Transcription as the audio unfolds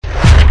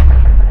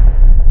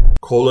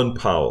Colin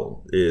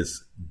Powell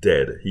is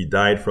dead. He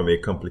died from a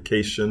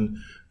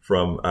complication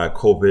from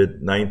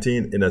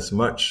COVID-19, in as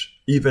much,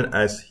 even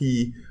as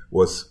he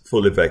was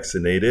fully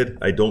vaccinated.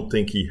 I don't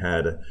think he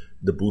had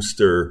the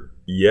booster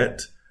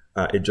yet.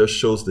 It just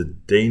shows the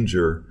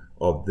danger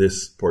of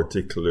this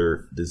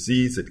particular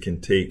disease. It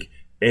can take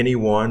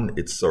anyone.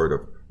 It's sort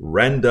of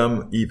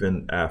random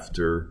even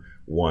after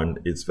one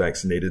is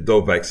vaccinated,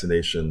 though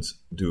vaccinations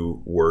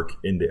do work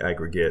in the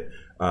aggregate.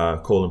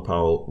 Colin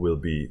Powell will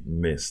be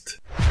missed.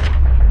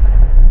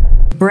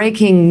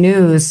 Breaking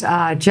news,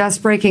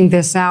 just breaking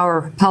this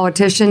hour,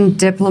 politician,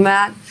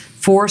 diplomat,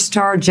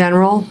 four-star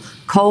general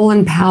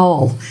Colin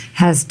Powell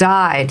has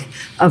died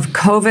of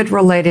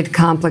COVID-related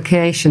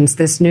complications.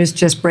 This news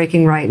just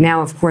breaking right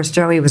now. Of course,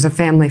 Joey was a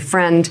family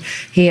friend.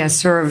 He has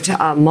served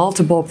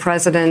multiple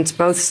presidents,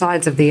 both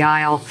sides of the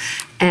aisle,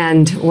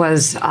 and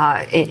was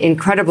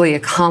incredibly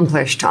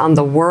accomplished on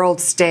the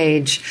world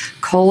stage.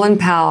 Colin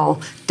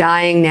Powell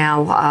dying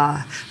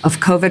now of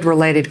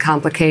COVID-related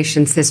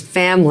complications. His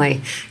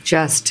family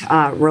just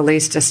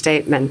released a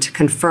statement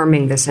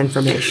confirming this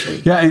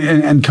information. Yeah,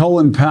 and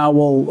Colin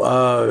Powell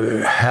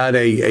had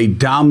a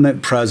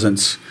dominant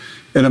presence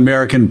in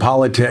American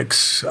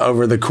politics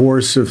over the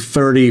course of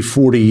 30,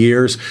 40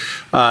 years.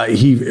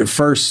 He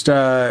first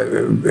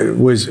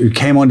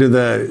came onto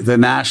the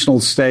national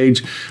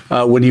stage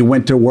when he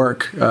went to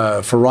work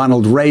for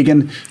Ronald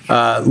Reagan,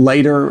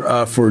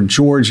 later for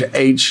George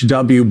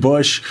H.W.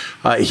 Bush.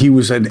 He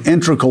was an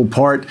integral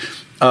part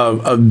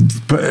of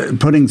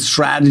putting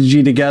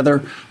strategy together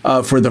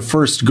for the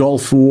first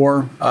Gulf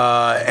War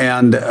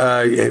and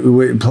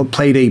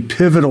played a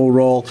pivotal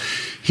role.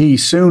 He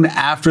soon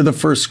after the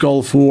first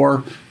Gulf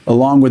War,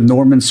 along with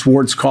Norman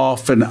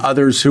Schwarzkopf and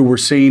others who were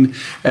seen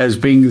as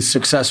being the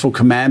successful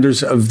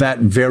commanders of that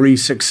very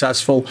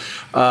successful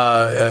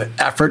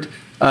effort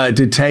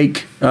to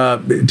take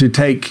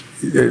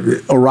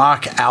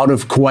Iraq out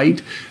of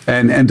Kuwait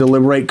and to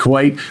liberate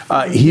Kuwait.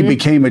 He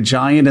became a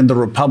giant in the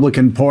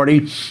Republican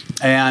Party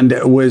and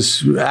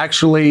was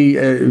actually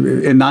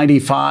in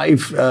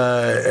 95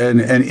 and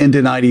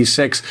into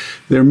 96.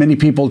 There are many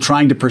people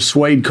trying to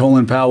persuade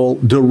Colin Powell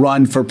to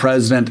run for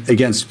president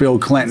against Bill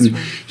Clinton.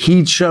 Right.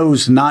 He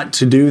chose not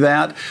to do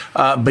that,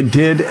 but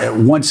did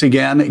once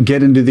again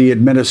get into the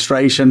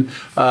administration,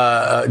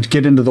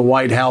 get into the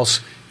White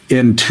House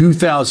in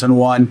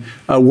 2001,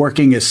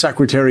 working as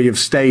Secretary of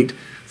State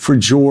for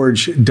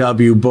George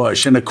W.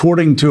 Bush. And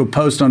according to a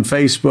post on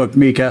Facebook,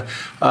 Mika,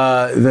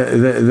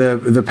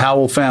 the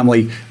Powell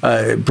family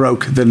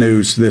broke the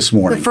news this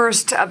morning. The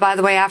first, by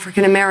the way,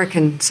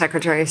 African-American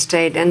Secretary of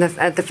State. And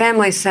the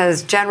family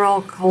says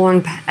General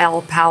Colin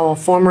L. Powell,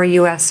 former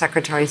U.S.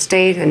 Secretary of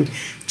State and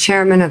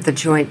chairman of the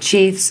Joint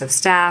Chiefs of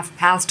Staff,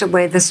 passed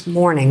away this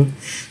morning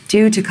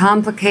due to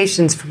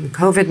complications from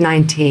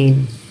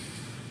COVID-19.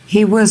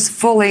 He was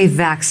fully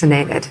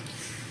vaccinated.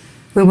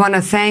 We want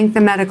to thank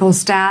the medical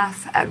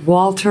staff at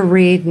Walter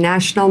Reed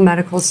National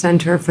Medical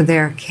Center for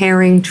their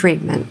caring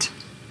treatment.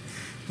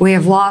 We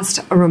have lost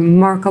a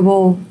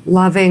remarkable,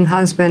 loving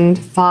husband,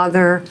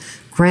 father,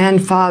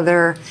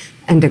 grandfather,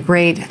 and a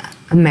great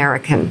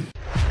American.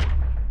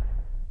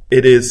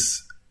 It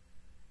is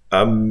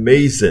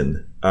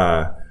amazing,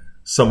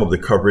 some of the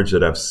coverage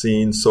that I've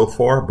seen so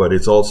far, but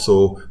it's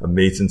also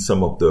amazing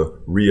some of the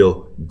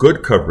real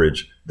good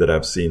coverage that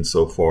I've seen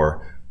so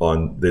far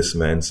on this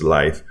man's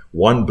life.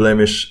 One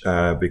blemish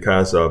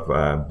because of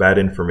bad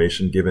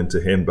information given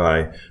to him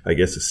by, I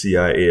guess, the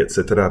CIA,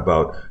 etc.,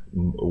 about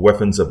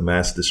weapons of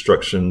mass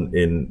destruction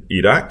in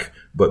Iraq.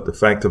 But the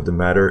fact of the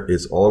matter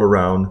is, all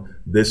around,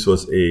 this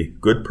was a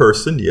good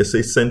person, yes, a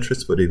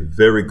centrist, but a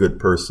very good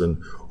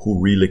person who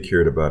really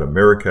cared about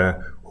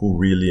America, who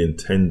really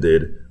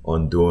intended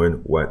on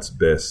doing what's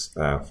best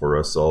for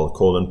us all.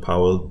 Colin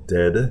Powell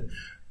dead,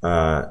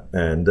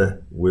 and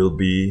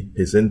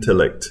his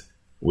intellect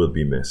will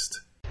be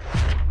missed.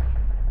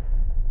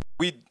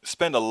 We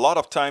spend a lot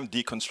of time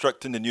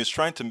deconstructing the news,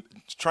 trying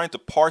to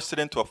parse it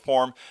into a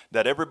form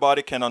that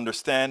everybody can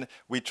understand.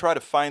 We try to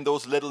find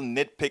those little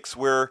nitpicks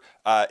where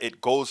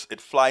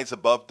it flies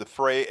above the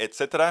fray,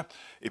 etc.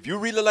 If you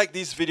really like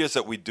these videos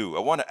that we do, I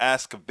want to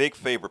ask a big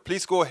favor.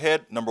 Please go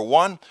ahead. Number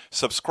one,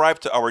 subscribe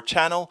to our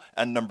channel.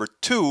 And number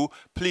two,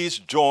 please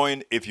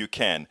join if you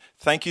can.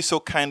 Thank you so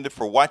kindly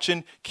for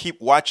watching.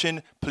 Keep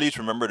watching. Please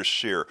remember to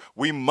share.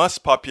 We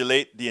must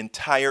populate the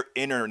entire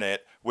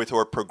internet with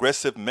our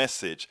progressive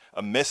message,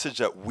 a message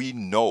that we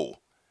know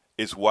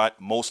is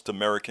what most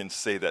Americans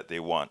say that they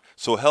want.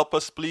 So help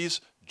us, please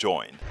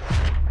join.